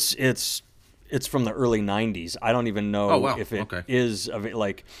 It's from the early '90s. I don't even know if it is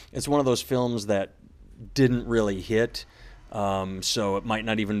like it's one of those films that didn't really hit. So it might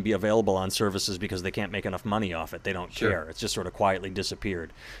not even be available on services because they can't make enough money off it. They don't care. It's just sort of quietly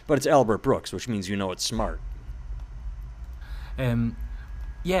disappeared. But it's Albert Brooks, which means it's smart.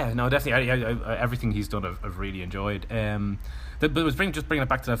 Yeah, no, definitely. I everything he's done, I've really enjoyed. But it was bringing it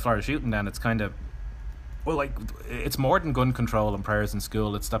back to the Florida shooting. Then it's kind of it's more than gun control and prayers in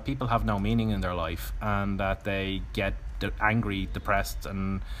school. It's that people have no meaning in their life and that they get angry, depressed,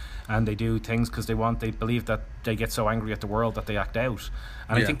 and they do things because they believe that they get so angry at the world that they act out.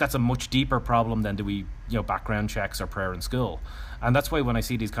 And I think that's a much deeper problem than background checks or prayer in school. And that's why when I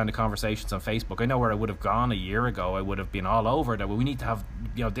see these kind of conversations on Facebook, I know where I would have gone a year ago, I would have been all over that. Well, we need to have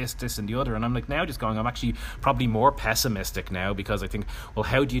this and the other. And I'm like now just going, I'm actually probably more pessimistic now because I think, well,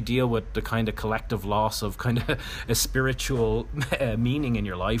 how do you deal with the kind of collective loss of kind of a spiritual meaning in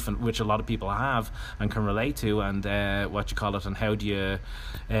your life, and which a lot of people have and can relate to, and and how do you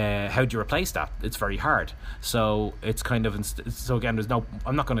replace that? It's very hard. So it's kind of again,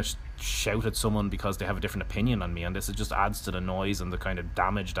 I'm not going to shout at someone because they have a different opinion on me, and this it just adds to the noise and the kind of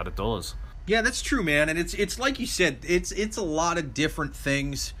damage that it does. Yeah, that's true, man. And it's like you said, it's a lot of different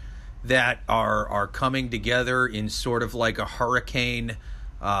things that are coming together in sort of like a hurricane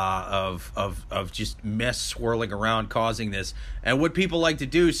of just mess swirling around, causing this. And what people like to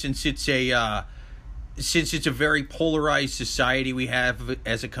do, since it's a very polarized society we have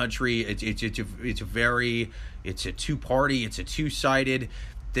as a country, it's a two-party, it's a two-sided.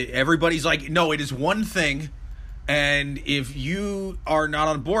 Everybody's like, no, it is one thing, And if you are not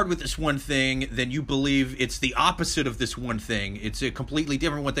on board with this one thing, then you believe it's the opposite of this one thing. It's a completely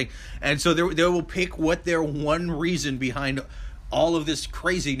different one thing. And so they will pick what their one reason behind all of this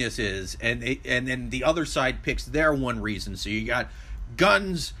craziness is, and then the other side picks their one reason. So you got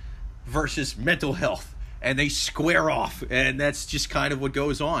guns versus mental health, and they square off, and that's just kind of what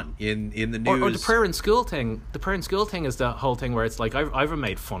goes on in the news. Or the prayer in school thing. The prayer in school thing is the whole thing where it's like I've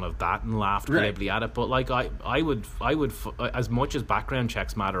made fun of that and laughed glibly at it, but like I would as much as background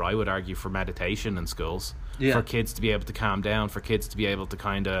checks matter, I would argue for meditation in schools. For kids to be able to calm down, for kids to be able to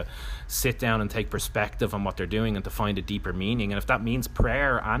kind of sit down and take perspective on what they're doing and to find a deeper meaning. And if that means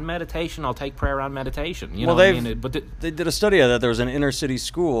prayer and meditation, I'll take prayer and meditation. You know what I mean? But they did a study of that. There was an inner city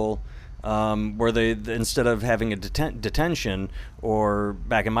school where they, instead of having a detention, or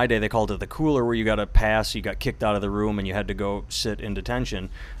back in my day they called it the cooler, where you got a pass, you got kicked out of the room and you had to go sit in detention,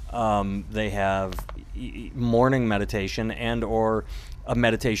 they have morning meditation and or a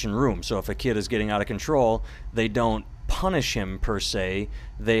meditation room. So if a kid is getting out of control, they don't punish him per se.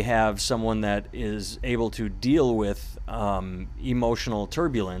 They have someone that is able to deal with emotional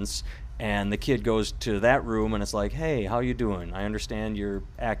turbulence, and the kid goes to that room and it's like, hey, how you doing? I understand you're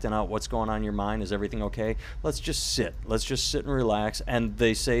acting out. What's going on in your mind? Is everything okay? Let's just sit and relax. And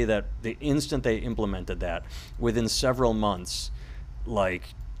they say that the instant they implemented that, within several months, like,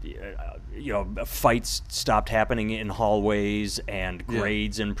 fights stopped happening in hallways, and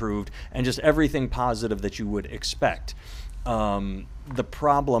grades improved, and just everything positive that you would expect. The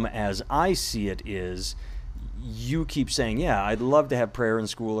problem, as I see it, is you keep saying, yeah, I'd love to have prayer in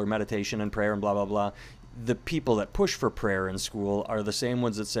school, or meditation and prayer and blah, blah, blah. The people that push for prayer in school are the same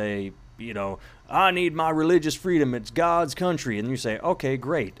ones that say, I need my religious freedom. It's God's country. And you say, okay,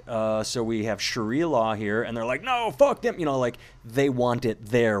 great. So we have Sharia law here. And they're like, no, fuck them. Like they want it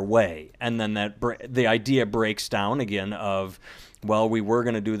their way. And then the idea breaks down again of, well, we were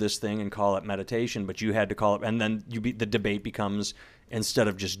going to do this thing and call it meditation, but you had to call it. And then the debate becomes, instead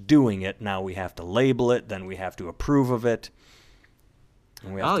of just doing it, now we have to label it. Then we have to approve of it.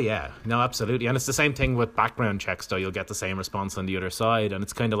 Yeah, no, absolutely. And it's the same thing with background checks, though. You'll get the same response on the other side, and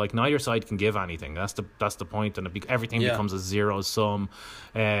it's kind of like neither side can give anything. That's the point, and everything becomes a zero-sum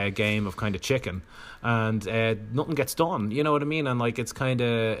game of kind of chicken, and nothing gets done. You know what I mean? And like it's kind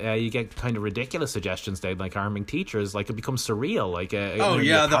of you get kind of ridiculous suggestions, Dave, like arming teachers. Like it becomes surreal. Like the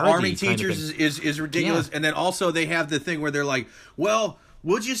arming teachers is ridiculous, and then also they have the thing where they're like, well,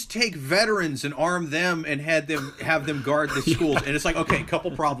 we'll just take veterans and arm them and have them guard the schools. And it's like, okay, a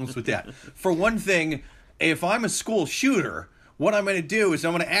couple problems with that. For one thing, if I'm a school shooter, what I'm going to do is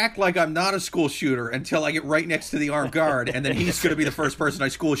I'm going to act like I'm not a school shooter until I get right next to the armed guard, and then he's going to be the first person I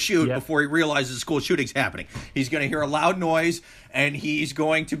school shoot before he realizes school shooting's happening. He's going to hear a loud noise, and he's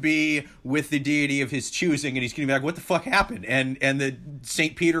going to be with the deity of his choosing, and he's going to be like, what the fuck happened? And the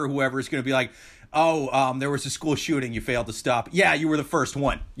St. Peter or whoever is going to be like, there was a school shooting you failed to stop. Yeah, you were the first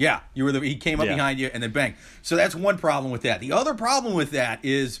one. Yeah, he came up behind you and then bang. So that's one problem with that. The other problem with that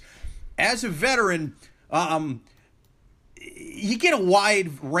is, as a veteran, you get a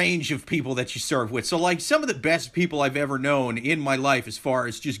wide range of people that you serve with. So like some of the best people I've ever known in my life, as far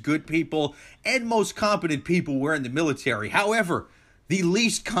as just good people and most competent people, were in the military. However, the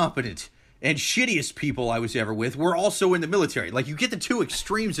least competent and shittiest people I was ever with were also in the military. Like, you get the two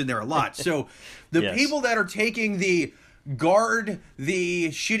extremes in there a lot. So the people that are taking the guard the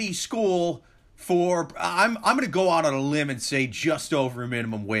shitty school for, I'm going to go out on a limb and say just over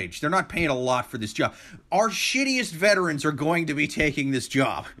minimum wage. They're not paying a lot for this job. Our shittiest veterans are going to be taking this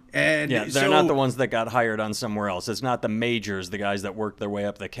job. And they're not the ones that got hired on somewhere else. It's not the majors, the guys that worked their way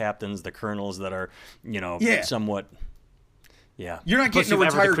up, the captains, the colonels that are, somewhat... Yeah, you're not getting a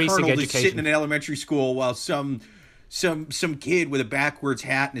retired colonel that's sitting in an elementary school while some kid with a backwards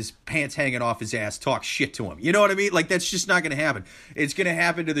hat and his pants hanging off his ass talks shit to him. You know what I mean? Like, that's just not going to happen. It's going to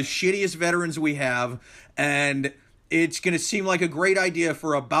happen to the shittiest veterans we have, and it's going to seem like a great idea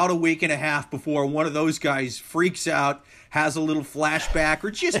for about a week and a half before one of those guys freaks out, has a little flashback, or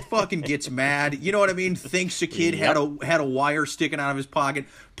just fucking gets mad. You know what I mean? Thinks a kid had a wire sticking out of his pocket,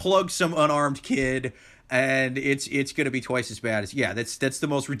 plugs some unarmed kid. And it's going to be twice as bad as that's the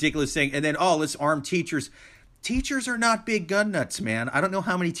most ridiculous thing. And then let's arm teachers. Teachers are not big gun nuts, man. I don't know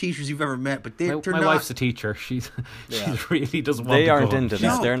how many teachers you've ever met, but they're not. My wife's a teacher. She really doesn't want. They aren't into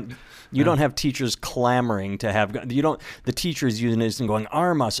this. You don't have teachers clamoring to have guns. The teachers using this and going,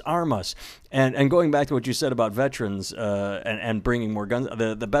 arm us. And going back to what you said about veterans and bringing more guns,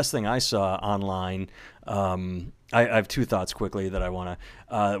 the best thing I saw online I have two thoughts quickly that I want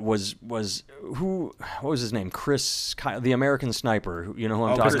to. What was his name? Chris Kyle, the American sniper. You know who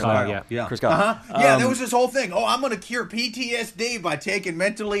I'm talking about? Yeah. Chris Kyle. Yeah, there was this whole thing. Oh, I'm going to cure PTSD by taking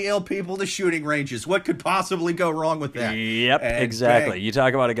mentally ill people to shooting ranges. What could possibly go wrong with that? Yep, And exactly. bang. You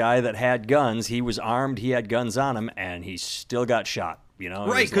talk about a guy that had guns. He was armed. He had guns on him, and he still got shot. You know,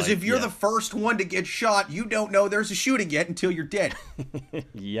 Right, because like, if you're the first one to get shot, you don't know there's a shooting yet until you're dead.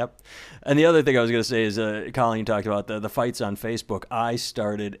 Yep. And the other thing I was going to say is, Colin, you talked about the fights on Facebook. I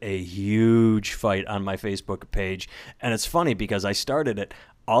started a huge fight on my Facebook page, and it's funny because I started it.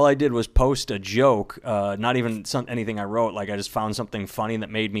 All I did was post a joke, not even anything I wrote. Like, I just found something funny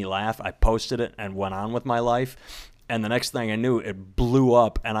that made me laugh. I posted it and went on with my life. And the next thing I knew, it blew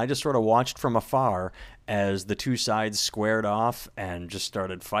up, and I just sort of watched from afar as the two sides squared off and just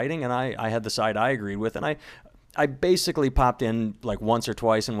started fighting, and I had the side I agreed with, and I basically popped in like once or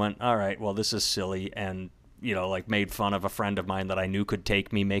twice and went, all right, well, this is silly, and, you know, like made fun of a friend of mine that I knew could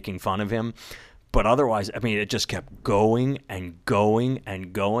take me making fun of him. But otherwise, I mean, it just kept going and going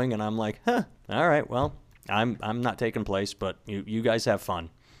and going, and I'm like, all right, well, I'm not taking place, but you guys have fun.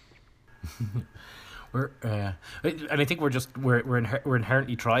 And I think we're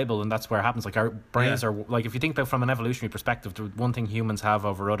inherently tribal, and that's where it happens. Like, our brains are like, if you think about from an evolutionary perspective, the one thing humans have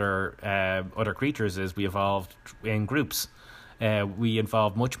over other creatures is we evolved in groups. We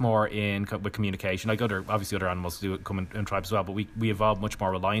evolved much more with communication. Like obviously other animals do come in tribes as well, but we evolved much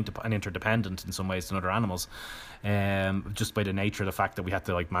more reliant and interdependent in some ways than other animals. Just by the nature of the fact that we had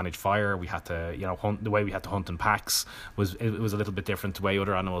to like manage fire, we had to hunt. The way we had to hunt in packs was a little bit different to the way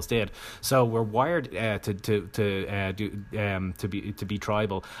other animals did. So we're wired to be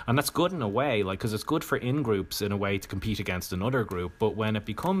tribal, and that's good in a way, like, because it's good for in groups in a way to compete against another group. But when it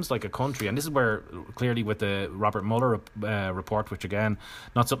becomes like a country, and this is where clearly with the Robert Mueller report, which again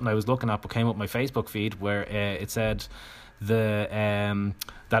not something I was looking at, but came up my Facebook feed, where it said that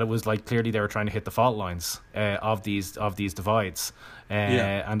it was like clearly they were trying to hit the fault lines of these divides,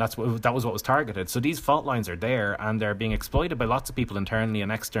 and that was what was targeted. So these fault lines are there, and they're being exploited by lots of people internally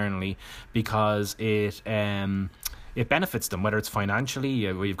and externally because it benefits them, whether it's financially,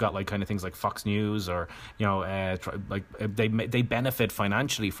 where you've got like kind of things like Fox News, or they benefit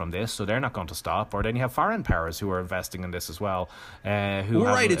financially from this, so they're not going to stop. Or then you have foreign powers who are investing in this as well.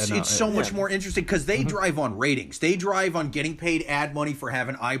 It's so much more interesting because they drive on ratings. They drive on getting paid ad money for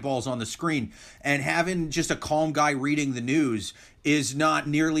having eyeballs on the screen, and having just a calm guy reading the news is not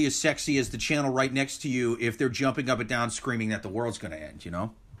nearly as sexy as the channel right next to you if they're jumping up and down screaming that the world's going to end. You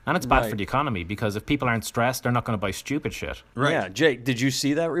know. And it's bad for the economy, because if people aren't stressed, they're not going to buy stupid shit. Right. Yeah, Jake, did you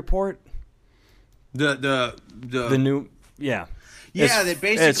see that report? The new that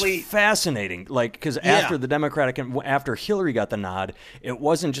basically it's fascinating. Like, because after Hillary got the nod, it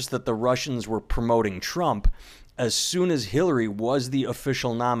wasn't just that the Russians were promoting Trump. As soon as Hillary was the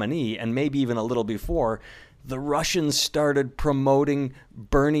official nominee, and maybe even a little before, the Russians started promoting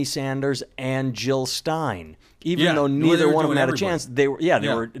Bernie Sanders and Jill Stein. Even though neither one of them had a chance, they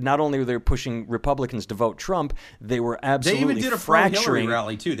were not only were they pushing Republicans to vote Trump, they were absolutely They even did a pro-Hillary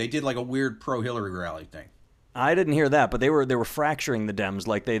rally too. They did like a weird pro-Hillary rally thing. I didn't hear that, but they were fracturing the Dems.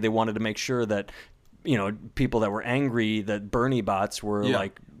 Like they wanted to make sure that, you know, people that were angry that Bernie bots were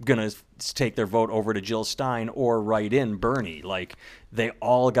like gonna take their vote over to Jill Stein or write in Bernie. Like, they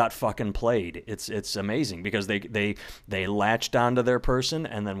all got fucking played. It's amazing because they latched onto their person,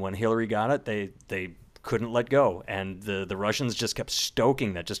 and then when Hillary got it, they couldn't let go, and the Russians just kept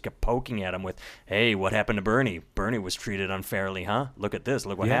stoking that, just kept poking at him with, hey, what happened to Bernie? Bernie was treated unfairly, huh? Look at this.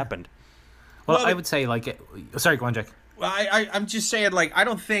 Look what happened. Well, I would say, like, sorry, go on, Jake. Well, I'm just saying, like, I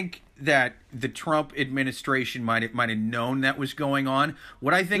don't think that the Trump administration might have known that was going on.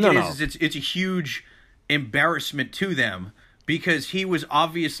 What I think is it's a huge embarrassment to them, because he was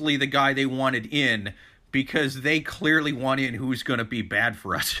obviously the guy they wanted in, because they clearly want in who's going to be bad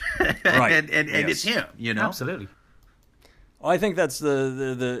for us. Right. and it's him, you know? Absolutely. Well, I think that's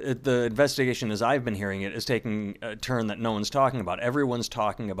the investigation, as I've been hearing it, is taking a turn that no one's talking about. Everyone's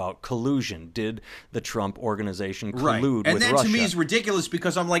talking about collusion. Did the Trump organization collude with Russia? And that to me is ridiculous,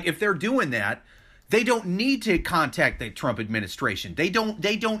 because I'm like, if they're doing that, they don't need to contact the Trump administration. They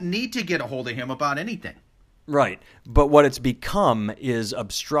don't need to get a hold of him about anything. Right. But what it's become is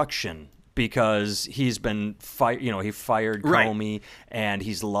obstruction. Because he's been fired, he fired Comey, and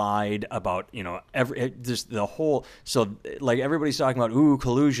he's lied about, just the whole. So, like, everybody's talking about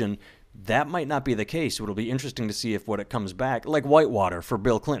collusion. That might not be the case. It'll be interesting to see if what it comes back, like Whitewater for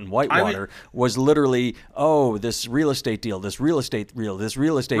Bill Clinton. Whitewater was literally, this real estate deal, this real estate deal,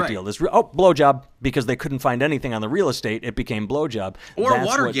 blowjob, because they couldn't find anything on the real estate. It became blowjob. Or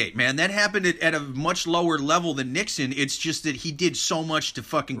Watergate, man. That happened at a much lower level than Nixon. It's just that he did so much to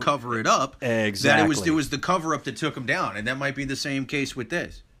fucking cover it up. Exactly. That it was the cover up that took him down, and that might be the same case with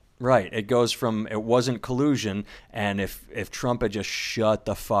this. Right. It goes from it wasn't collusion, and if Trump had just shut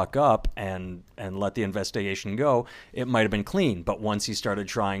the fuck up and let the investigation go, it might have been clean. But once he started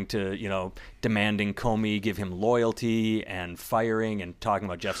trying to, demanding Comey give him loyalty and firing and talking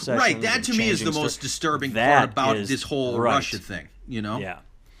about Jeff Sessions. Right. That to me is the most disturbing part about this whole Russia thing, Yeah.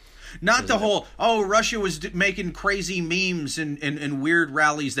 Not the whole, Russia was making crazy memes and weird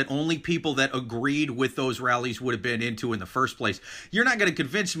rallies that only people that agreed with those rallies would have been into in the first place. You're not going to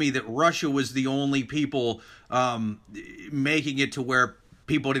convince me that Russia was the only people making it to where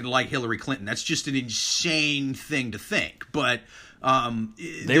people didn't like Hillary Clinton. That's just an insane thing to think. But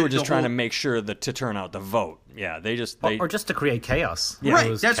they were just trying to make sure to turn out the vote. Yeah, or just to create chaos. Yeah.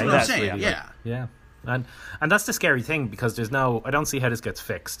 Right, that's what I'm saying. Really yeah. And that's the scary thing, because I don't see how this gets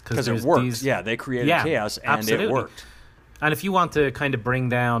fixed. Because it works. They created chaos, and absolutely. It worked. And if you want to kind of bring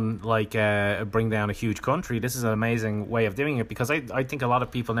down a huge country, this is an amazing way of doing it, because I think a lot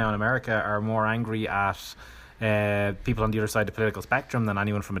of people now in America are more angry at people on the other side of the political spectrum than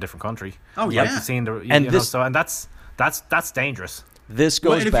anyone from a different country. Oh, yeah. Like you've seen that's dangerous. This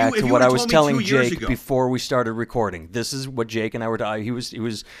goes back to what I was telling Jake before we started recording. This is what Jake and I were talking. He was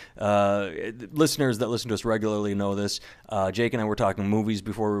listeners that listen to us regularly know this. Jake and I were talking movies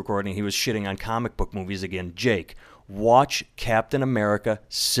before we were recording. He was shitting on comic book movies again. Jake, watch Captain America: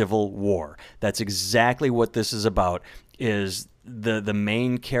 Civil War. That's exactly what this is about. Is the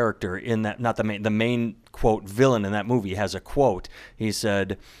main character in that, not the main quote villain in that movie has a quote. He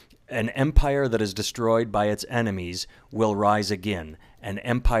said, "An empire that is destroyed by its enemies will rise again. An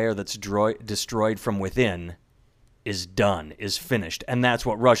empire that's destroyed from within is done, is finished." And that's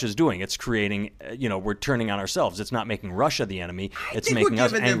what Russia's doing. It's creating, we're turning on ourselves. It's not making Russia the enemy. It's making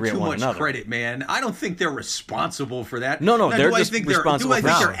us angry at one another. Too much credit, man. I don't think they're responsible for that. No, they're just responsible for that. Do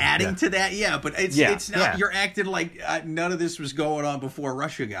I think they're adding to that? Yeah, but it's not. Yeah. You're acting like none of this was going on before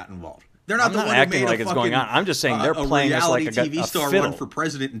Russia got involved. They're not I'm the not one acting who made like it's going on. I'm just saying they're playing us like a TV star fiddle. Run for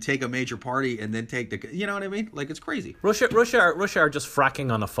president and take a major party and then take the. You know what I mean? Like, it's crazy. Russia are just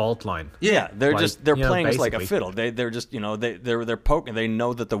fracking on a fault line. Yeah, they're playing us like a fiddle. They're just they're poking. They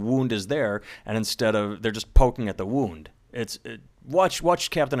know that the wound is there, and instead of they're just poking at the wound.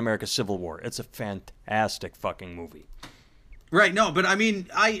 Watch Captain America: Civil War. It's a fantastic fucking movie. Right. No, but I mean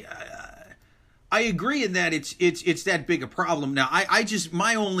I agree in that it's that big a problem. Now, I just,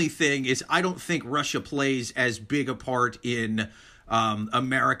 my only thing is I don't think Russia plays as big a part in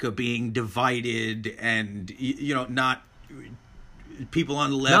America being divided and not people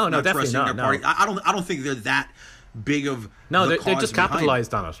on the left not trusting their party. I don't think they're that big of they just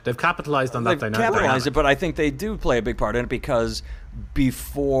capitalized on it. They've capitalized on that dynamic. They've capitalized it, but I think they do play a big part in it, because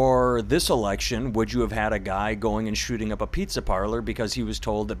before this election, would you have had a guy going and shooting up a pizza parlor because he was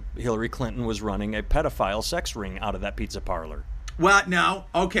told that Hillary Clinton was running a pedophile sex ring out of that pizza parlor? Well, now,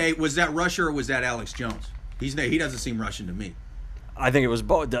 okay, was that Russia or was that Alex Jones? He doesn't seem Russian to me. I think it was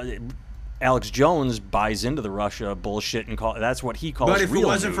both. Alex Jones buys into the Russia bullshit and that's what he calls real news. But if it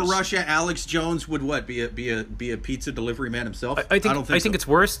wasn't for Russia, Alex Jones would be a pizza delivery man himself? I think it's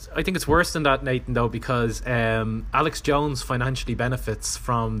worse. I think it's worse than that, Nathan, though, because Alex Jones financially benefits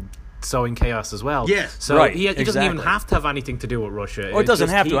from sowing chaos as well. Yes, so right, he doesn't even have to have anything to do with Russia. It doesn't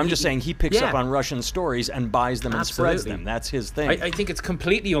have to. I'm just saying he picks up on Russian stories and buys them and spreads them. That's his thing. I think it's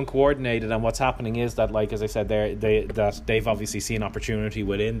completely uncoordinated, and what's happening is that, like as I said, they've obviously seen opportunity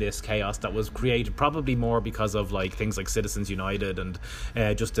within this chaos that was created probably more because of things like Citizens United and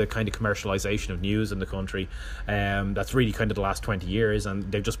just the kind of commercialization of news in the country. That's really kind of the last 20 years,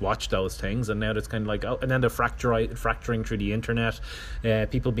 and they've just watched those things, and now it's kind of and then they're fracturing through the internet.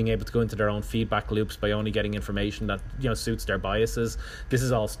 People being able to go into their own feedback loops by only getting information that suits their biases. This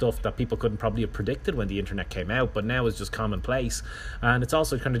is all stuff that people couldn't probably have predicted when the internet came out, but now is just commonplace. And it's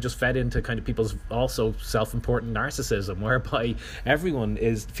also kind of just fed into kind of people's also self-important narcissism, whereby everyone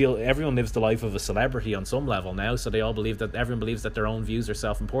lives the life of a celebrity on some level now, so everyone believes that their own views are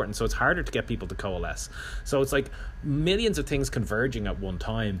self-important, so it's harder to get people to coalesce. So it's like millions of things converging at one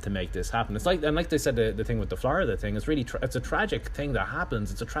time to make this happen. It's like they said, the thing with the Florida thing is really it's a tragic thing that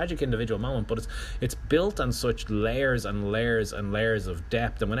happens. It's a tragic specific individual moment, but it's built on such layers and layers and layers of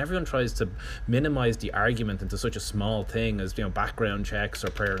depth. And when everyone tries to minimize the argument into such a small thing as, you know, background checks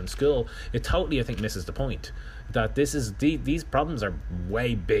or prayer in school, it totally, I think, misses the point. That these problems are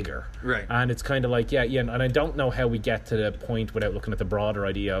way bigger, right? And it's kind of like, and I don't know how we get to the point without looking at the broader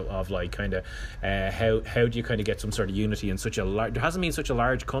idea of like kind of how do you kind of get some sort of unity in such a large. There hasn't been such a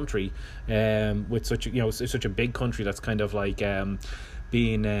large country, with such such a big country that's kind of like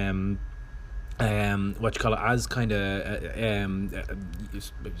being. What you call it, as kind of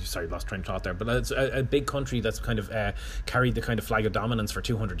sorry, lost train of thought there, but it's a big country that's kind of carried the kind of flag of dominance for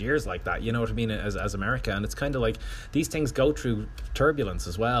 200 years like that, you know what I mean, as America. And it's kind of like these things go through turbulence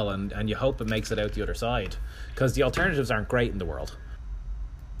as well, and you hope it makes it out the other side, because the alternatives aren't great in the world.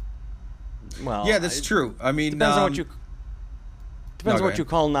 Well, yeah, that's true. I mean, depends on what you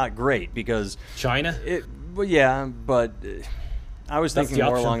call not great, because China. Well, yeah, but I was thinking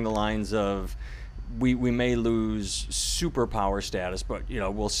more along the lines of we may lose superpower status, but, you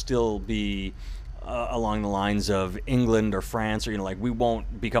know, we'll still be along the lines of England or France, or, you know, like, we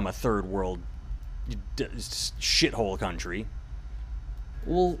won't become a third world shithole country.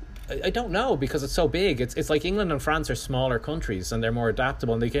 Well, I don't know, because it's so big. It's like England and France are smaller countries and they're more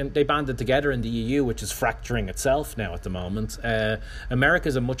adaptable, and they banded together in the EU, which is fracturing itself now at the moment.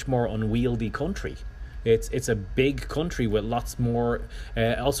 America's a much more unwieldy country. It's a big country with lots more.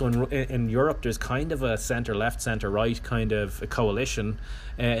 Also in Europe, there's kind of a centre left, centre right kind of a coalition.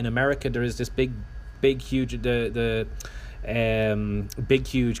 In America, there is this big huge big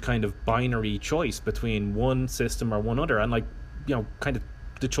huge kind of binary choice between one system or one other, and, like, you know, kind of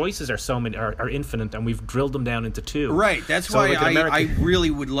the choices are so many, are infinite, and we've drilled them down into two. Right. That's why I really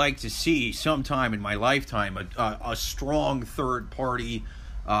would like to see sometime in my lifetime a strong third party.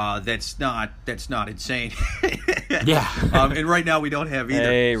 That's not insane. Yeah. And right now we don't have either.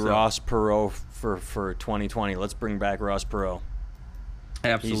 Hey, so. Ross Perot for 2020. Let's bring back Ross Perot.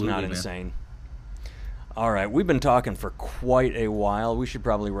 Absolutely, he's not insane. All right, we've been talking for quite a while. We should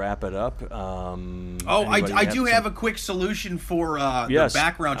probably wrap it up. I do have a quick solution for the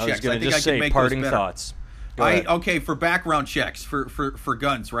background checks. I think I can make parting thoughts. Okay, for background checks for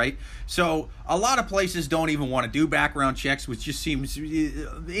guns, right? So a lot of places don't even want to do background checks, which just seems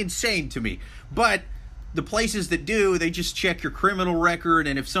insane to me. But the places that do, they just check your criminal record,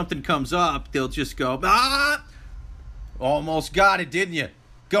 and if something comes up, they'll just go, almost got it, didn't you?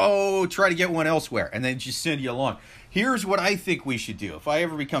 Go try to get one elsewhere, and then just send you along. Here's what I think we should do. If I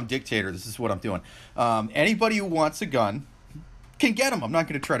ever become dictator, this is what I'm doing. Anybody who wants a gun can get them. I'm not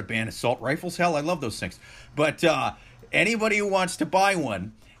going to try to ban assault rifles. Hell, I love those things. But anybody who wants to buy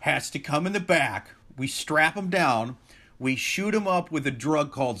one has to come in the back. We strap them down. We shoot them up with a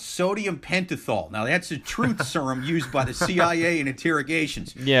drug called sodium pentothal. Now, that's a truth serum used by the CIA in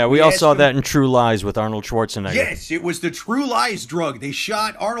interrogations. Yeah, we all saw that in True Lies with Arnold Schwarzenegger. Yes, it was the True Lies drug. They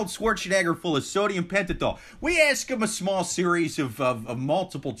shot Arnold Schwarzenegger full of sodium pentothal. We asked him a small series of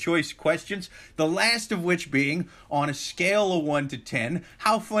multiple choice questions, the last of which being, on a scale of 1 to 10,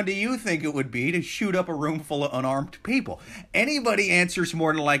 how fun do you think it would be to shoot up a room full of unarmed people? Anybody answers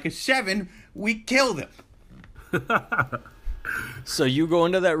more than like a 7, we kill them. So you go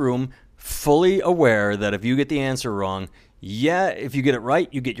into that room fully aware that if you get the answer wrong, if you get it right,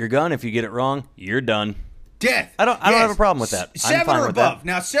 you get your gun. If you get it wrong, you're done. Death. I don't have a problem with that. 7 I'm fine or with above. that.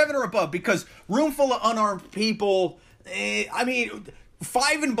 Now, 7 or above, because room full of unarmed people,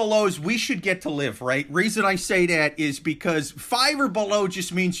 5 and below, we should get to live, right? Reason I say that is because 5 or below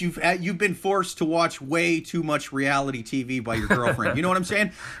just means you've been forced to watch way too much reality TV by your girlfriend. You know what I'm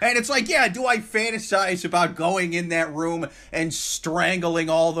saying? And it's like, yeah, do I fantasize about going in that room and strangling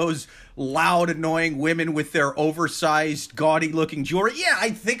all those loud, annoying women with their oversized, gaudy-looking jewelry? Yeah,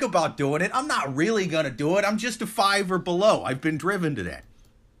 I think about doing it. I'm not really going to do it. I'm just a 5 or below. I've been driven to that.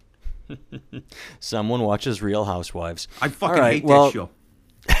 Someone watches Real Housewives. I fucking hate that show.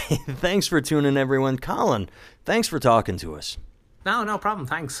 Thanks for tuning in, everyone. Colin, thanks for talking to us. No problem.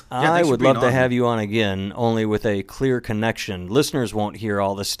 Thanks. I would love to have you on again, only with a clear connection. Listeners won't hear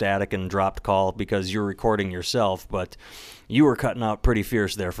all the static and dropped call because you're recording yourself, but you were cutting out pretty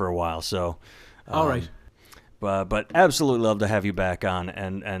fierce there for a while. So, all right. But absolutely love to have you back on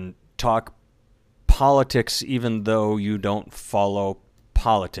and talk politics, even though you don't follow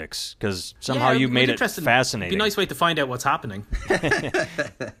politics, because somehow you made it fascinating. It'd be a nice way to find out what's happening.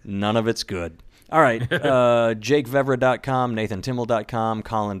 None of it's good. All right, JakeVevra.com, NathanTimmel.com.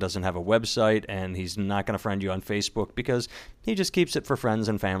 Colin doesn't have a website, and he's not going to friend you on Facebook because he just keeps it for friends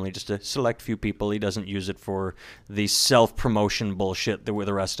and family, just a select few people. He doesn't use it for the self-promotion bullshit that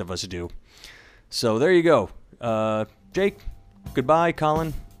the rest of us do. So there you go. Jake, goodbye.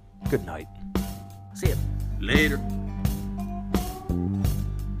 Colin, Good night. See you later.